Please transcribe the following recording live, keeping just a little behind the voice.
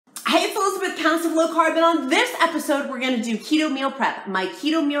Hey, it's Elizabeth, Countess of Low Carb, and on this episode, we're gonna do keto meal prep. My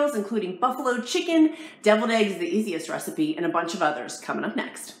keto meals, including buffalo chicken, deviled eggs, the easiest recipe, and a bunch of others coming up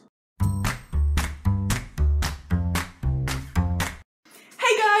next.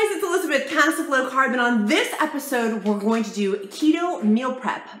 Hey guys, it's Elizabeth, Countess of Low Carb, and on this episode, we're going to do keto meal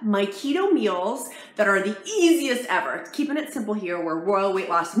prep. My keto meals that are the easiest ever. Keeping it simple here, where royal weight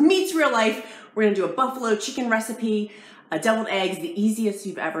loss meets real life. We're gonna do a buffalo chicken recipe, deviled eggs, the easiest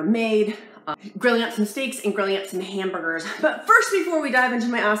you've ever made, grilling up some steaks and grilling up some hamburgers. But first, before we dive into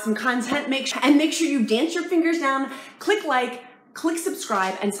my awesome content, make sure you dance your fingers down, click like, click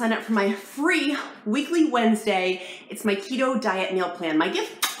subscribe, and sign up for my free weekly Wednesday. It's my keto diet meal plan, my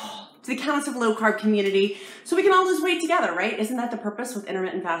gift to the Countess of Low Carb community, so we can all lose weight together, right? Isn't that the purpose with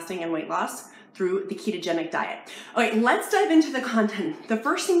intermittent fasting and weight loss? Through the ketogenic diet. All right, let's dive into the content. The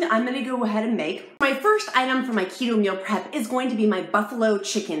first thing that I'm gonna go ahead and make, my first item for my keto meal prep is going to be my buffalo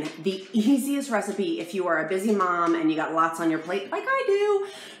chicken, the easiest recipe if you are a busy mom and you got lots on your plate like I do.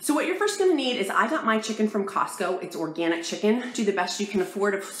 So what you're first gonna need is, I got my chicken from COSTCO. It's organic chicken. Do the best you can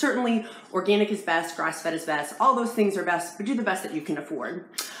afford. Certainly organic is best, grass-fed is best. All those things are best, but do the best that you can afford.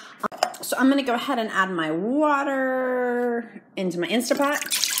 So I'm gonna go ahead and add my water into my Instapot,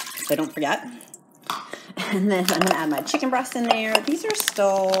 so I don't forget. And then I'm gonna add my chicken breasts in there. These are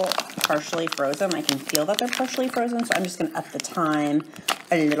still partially frozen. I can feel that they're partially frozen, so I'm just gonna up the time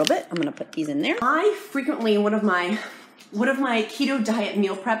a little bit. I'm gonna put these in there. I frequently, one of my keto diet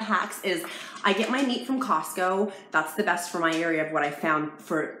meal prep hacks is I get my meat from Costco. That's the best for my area of what I found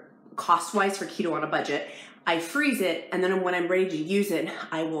for cost-wise for keto on a budget. I freeze it, and then when I'm ready to use it,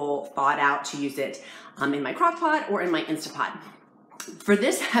 I will thaw it out to use it in my crock pot or in my Instapot. For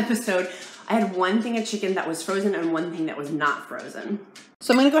this episode, I had one thing of chicken that was frozen and one thing that was not frozen.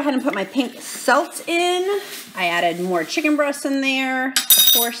 So I'm gonna go ahead and put my pink salt in. I added more chicken breasts in there.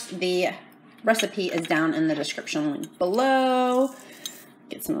 Of course, the recipe is down in the description link below.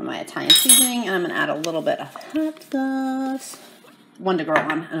 Get some of my Italian seasoning, and I'm gonna add a little bit of hot sauce. One to grow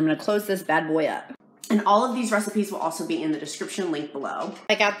on, and I'm gonna close this bad boy up. And all of these recipes will also be in the description link below.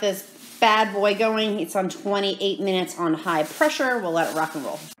 I got this bad boy going. It's on 28 minutes on high pressure. We'll let it rock and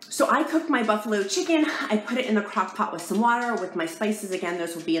roll. So I cooked my buffalo chicken. I put it in the crock pot with some water with my spices. Again,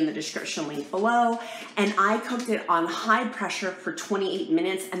 those will be in the description link below. And I cooked it on high pressure for 28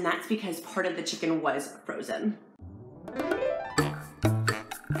 minutes, and that's because part of the chicken was frozen.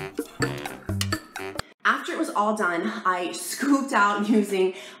 After it was all done, I scooped out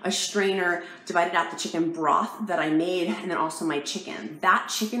using a strainer, divided out the chicken broth that I made, and then also my chicken. That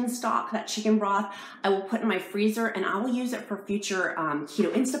chicken stock, that chicken broth, I will put in my freezer, and I will use it for future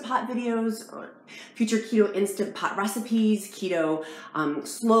keto Instapot videos, or future keto Instant Pot recipes, keto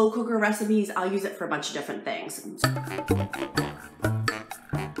slow cooker recipes. I'll use it for a bunch of different things.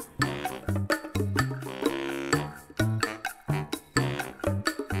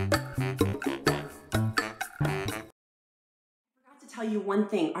 Tell you one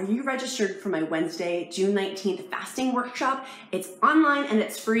thing. Are you registered for my Wednesday, June 19th fasting workshop? It's online and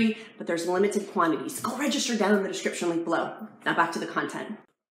it's free, but there's limited quantities. Go register down in the description link below. Now back to the content.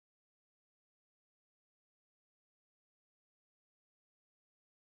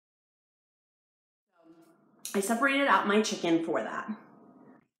 I separated out my chicken for that.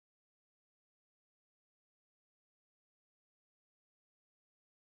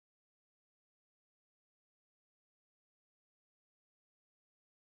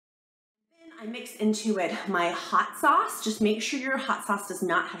 I mix into it my hot sauce. Just make sure your hot sauce does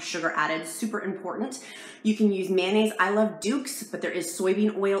not have sugar added. Super important. You can use mayonnaise. I love Duke's, but there is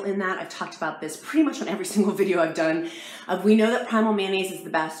soybean oil in that. I've talked about this pretty much on every single video I've done. We know that Primal Mayonnaise is the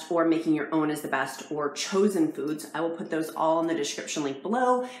best, or making your own is the best, or Chosen Foods. I will put those all in the description link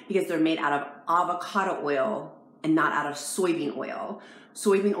below because they're made out of avocado oil and not out of soybean oil.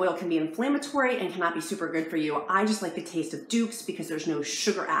 Soybean oil can be inflammatory and cannot be super good for you. I just like the taste of Duke's because there's no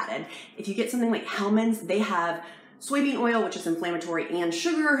sugar added. If you get something like Hellmann's, they have soybean oil, which is inflammatory, and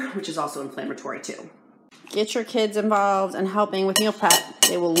sugar, which is also inflammatory too. Get your kids involved in helping with meal prep.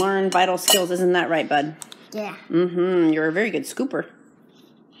 They will learn vital skills. Isn't that right, bud? Yeah. You're a very good scooper.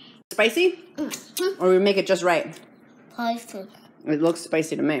 Spicy? Or we make it just right? Spicy. It looks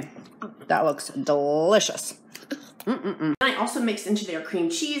spicy to me. That looks delicious. I also mixed into their cream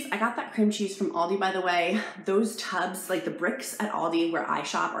cheese. I got that cream cheese from Aldi, by the way. Those tubs, like the bricks at Aldi where I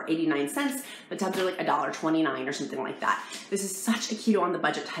shop, are 89 cents. The tubs are like $1.29 or something like that. This is such a keto on the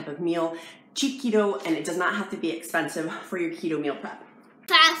budget type of meal. Cheap keto, and it does not have to be expensive for your keto meal prep.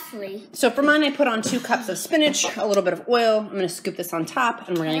 parsley. So for mine, I put on 2 cups of spinach, a little bit of oil. I'm going to scoop this on top,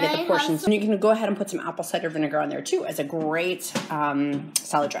 and we're going to get the portions. And you can go ahead and put some apple cider vinegar on there too as a great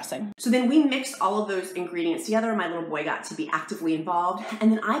salad dressing. So then we mixed all of those ingredients together. My little boy got to be actively involved.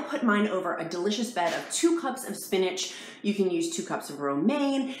 And then I put mine over a delicious bed of 2 cups of spinach. You can use 2 cups of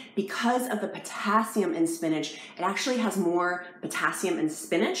romaine. Because of the potassium in spinach, it actually has more potassium in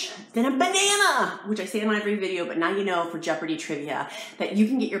spinach than a banana, which I say in every video, but now you know for Jeopardy trivia that you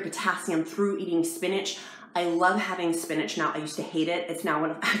can get your potassium through eating spinach. I love having spinach now. I used to hate it. It's now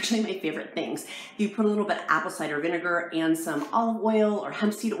one of actually my favorite things. You put a little bit of apple cider vinegar and some olive oil or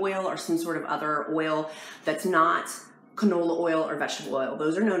hemp seed oil or some sort of other oil that's not canola oil or vegetable oil.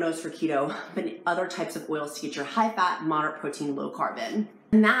 Those are no-nos for keto, but other types of oils to get your high fat, moderate protein, low carb in.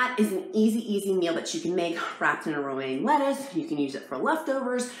 And that is an easy meal that you can make wrapped in a romaine lettuce. You can use it for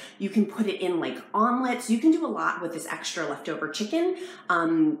leftovers. You can put it in like omelets. You can do a lot with this extra leftover chicken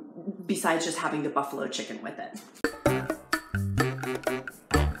besides just having the buffalo chicken with it.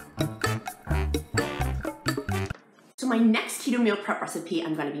 So my next keto meal prep recipe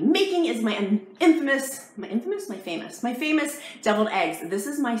I'm going to be making is my famous deviled eggs. This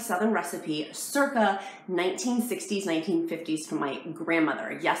is my Southern recipe circa 1960s, 1950s from my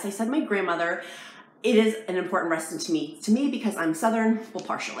grandmother. Yes, I said my grandmother. It is an important recipe to me because I'm Southern, well,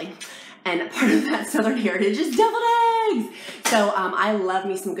 partially. And part of that Southern heritage is deviled eggs. So I love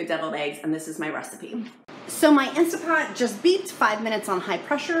me some good deviled eggs, and this is my recipe. So my Instapot just beeped, 5 minutes on high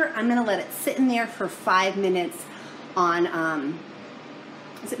pressure. I'm going to let it sit in there for 5 minutes on,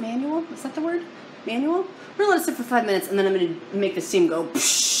 is it manual? Is that the word? Manual? I'm gonna let it sit for 5 minutes and then I'm gonna make the steam go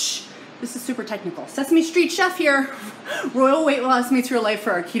psh. This is super technical. Sesame Street chef here. Royal weight loss meets real life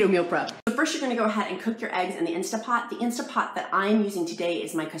for our keto meal prep. So first you're gonna go ahead and cook your eggs in the Instapot. The Instapot that I'm using today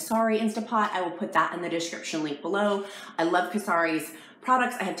is my Kasari Instapot. I will put that in the description link below. I love Kasari's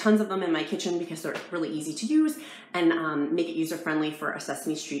products. I have tons of them in my kitchen because they're really easy to use and make it user-friendly for a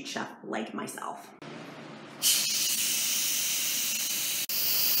Sesame Street chef like myself.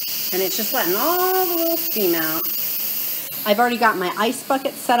 And it's just letting all the little steam out. I've already got my ice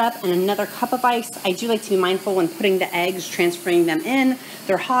bucket set up and another cup of ice. I do like to be mindful when putting the eggs, transferring them in.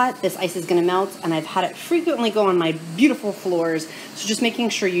 They're hot, this ice is gonna melt, and I've had it frequently go on my beautiful floors. So just making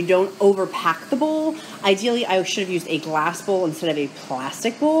sure you don't overpack the bowl. Ideally, I should have used a glass bowl instead of a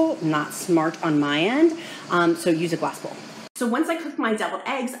plastic bowl. Not smart on my end, so use a glass bowl. So once I cooked my deviled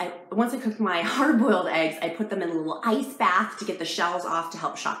eggs, once I cooked my hard-boiled eggs, I put them in a little ice bath to get the shells off to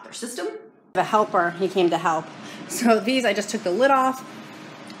help shock their system. The helper, he came to help. So these, I just took the lid off,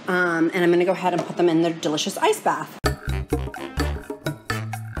 and I'm gonna go ahead and put them in their delicious ice bath.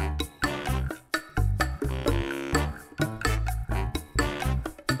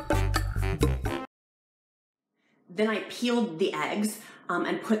 Then I peeled the eggs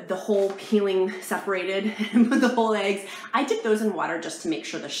and put the whole peeling separated and put the whole eggs. I dip those in water just to make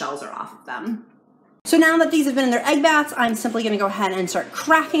sure the shells are off of them. So now that these have been in their egg baths, I'm simply gonna go ahead and start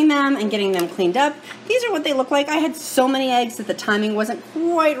cracking them and getting them cleaned up. These are what they look like. I had so many eggs that the timing wasn't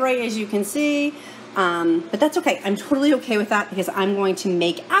quite right, as you can see, but that's okay. I'm totally okay with that because I'm going to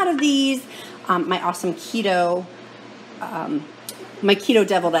make out of these my awesome keto, my keto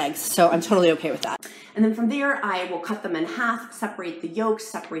deviled eggs. So I'm totally okay with that. And then from there, I will cut them in half, separate the yolks,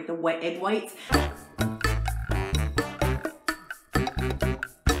 separate the egg whites.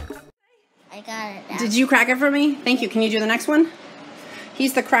 I got it now. Did you crack it for me? Thank you. Can you do the next one?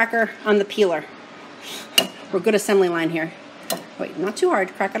 He's the cracker on the peeler. We're good assembly line here. Wait, not too hard.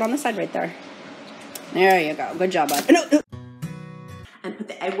 Crack it on the side right there. There you go. Good job, bud. No. And put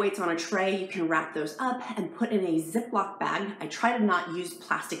the egg whites on a tray. You can wrap those up and put in a Ziploc bag. I try to not use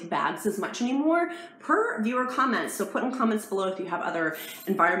plastic bags as much anymore per viewer comments. So put in comments below if you have other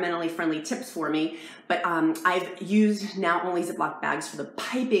environmentally friendly tips for me. But I've used now only Ziploc bags for the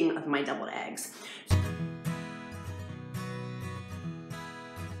piping of my deviled eggs.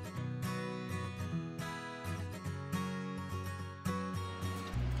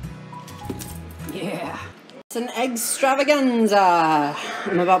 Yeah. It's an egg extravaganza.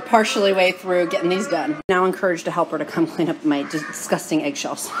 I'm about partially way through getting these done. Now encouraged a helper to come clean up my disgusting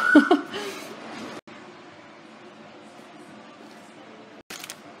eggshells. So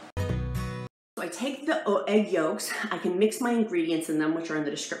I take the egg yolks, I can mix my ingredients in them, which are in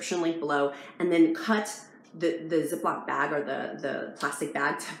the description link below, and then cut the Ziploc bag or the plastic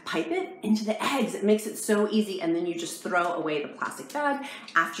bag to pipe it into the eggs. It makes it so easy, and then you just throw away the plastic bag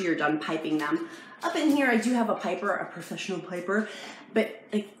after you're done piping them. Up in here, I do have a piper, a professional piper, but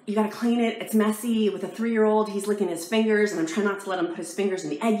like, you gotta clean it. It's messy. With a 3-year-old, he's licking his fingers, and I'm trying not to let him put his fingers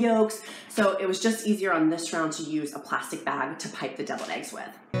in the egg yolks. So it was just easier on this round to use a plastic bag to pipe the deviled eggs with.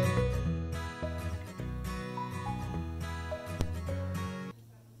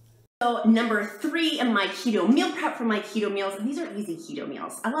 So number 3 in my keto meal prep for my keto meals, and these are easy keto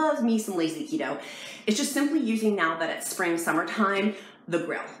meals. I love me some lazy keto. It's just simply using, now that it's spring, summertime, the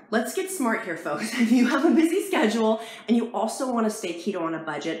grill. Let's get smart here, folks. If you have a busy schedule and you also want to stay keto on a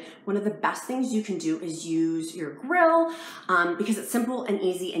budget, one of the best things you can do is use your grill because it's simple and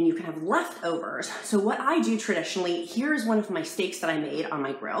easy and you can have leftovers. So what I do traditionally, here's one of my steaks that I made on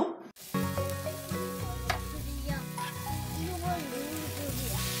my grill.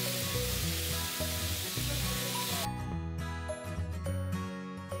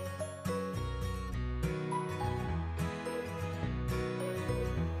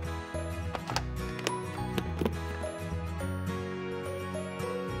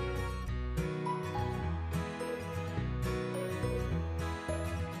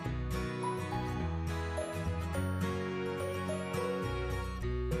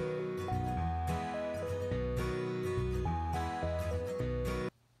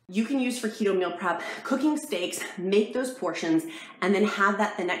 You can use for keto meal prep, cooking steaks, make those portions, and then have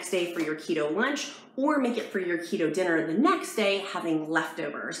that the next day for your keto lunch, or make it for your keto dinner the next day, having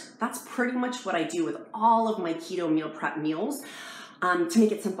leftovers. That's pretty much what I do with all of my keto meal prep meals. To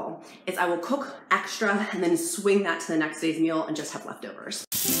make it simple, is I will cook extra and then swing that to the next day's meal and just have leftovers.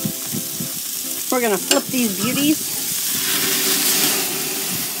 We're gonna flip these beauties.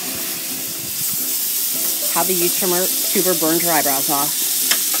 How the YouTuber burned her eyebrows off.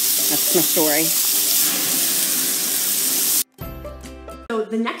 That's my story. So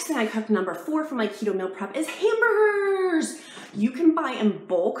the next thing I cooked, number 4 for my keto meal prep, is hamburgers. You can buy in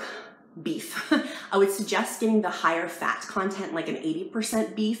bulk beef. I would suggest getting the higher fat content, like an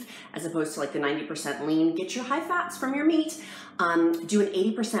 80% beef, as opposed to like the 90% lean. Get your high fats from your meat. Do an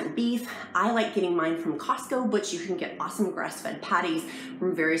 80% beef. I like getting mine from COSTCO, but you can get awesome grass-fed patties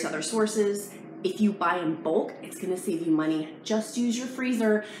from various other sources. If you buy in bulk, it's gonna save you money. Just use your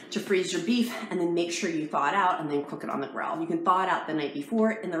freezer to freeze your beef and then make sure you thaw it out and then cook it on the grill. You can thaw it out the night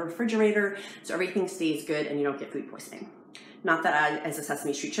before in the refrigerator so everything stays good and you don't get food poisoning. Not that I, as a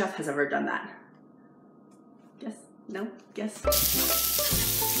Sesame Street chef, has ever done that. Yes? No? Yes?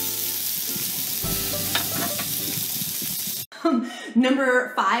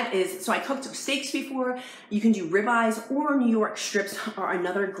 Number 5 is, so I cooked steaks before. You can do ribeyes or New York strips are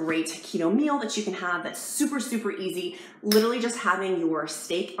another great keto meal that you can have that's super, super easy. Literally just having your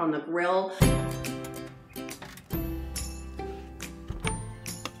steak on the grill.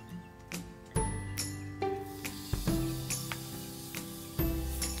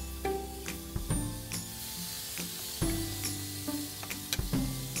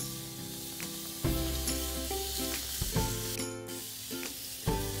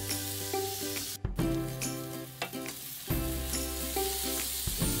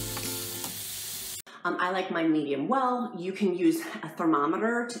 I like mine medium well. You can use a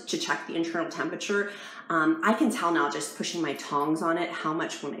thermometer to check the internal temperature. I can tell now just pushing my tongs on it how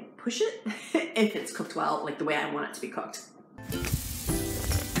much when I push it, if it's cooked well, like the way I want it to be cooked.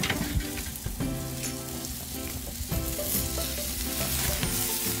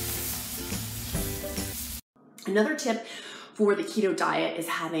 Another tip for the keto diet is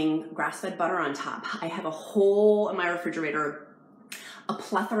having grass-fed butter on top. I have a hole in my refrigerator, a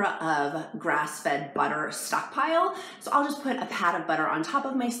plethora of grass-fed butter stockpile. So I'll just put a pat of butter on top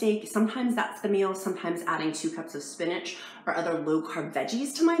of my steak. Sometimes that's the meal, sometimes adding 2 cups of spinach or other low-carb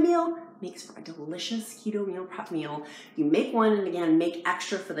veggies to my meal makes for a delicious keto meal prep meal. You make one and again, make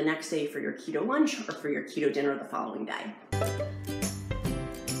extra for the next day for your keto lunch or for your keto dinner the following day.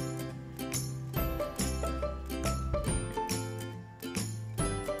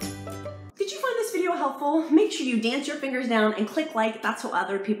 Helpful, make sure you dance your fingers down and click like. That's so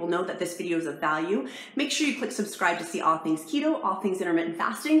other people know that this video is of value. Make sure you click subscribe to see all things keto, all things intermittent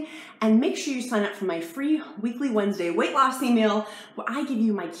fasting, and make sure you sign up for my free weekly Wednesday weight loss email where I give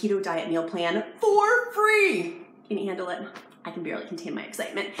you my keto diet meal plan for free. Can you handle it? I can barely contain my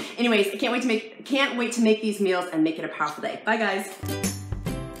excitement. Anyways, I can't wait to make these meals and make it a powerful day. Bye guys.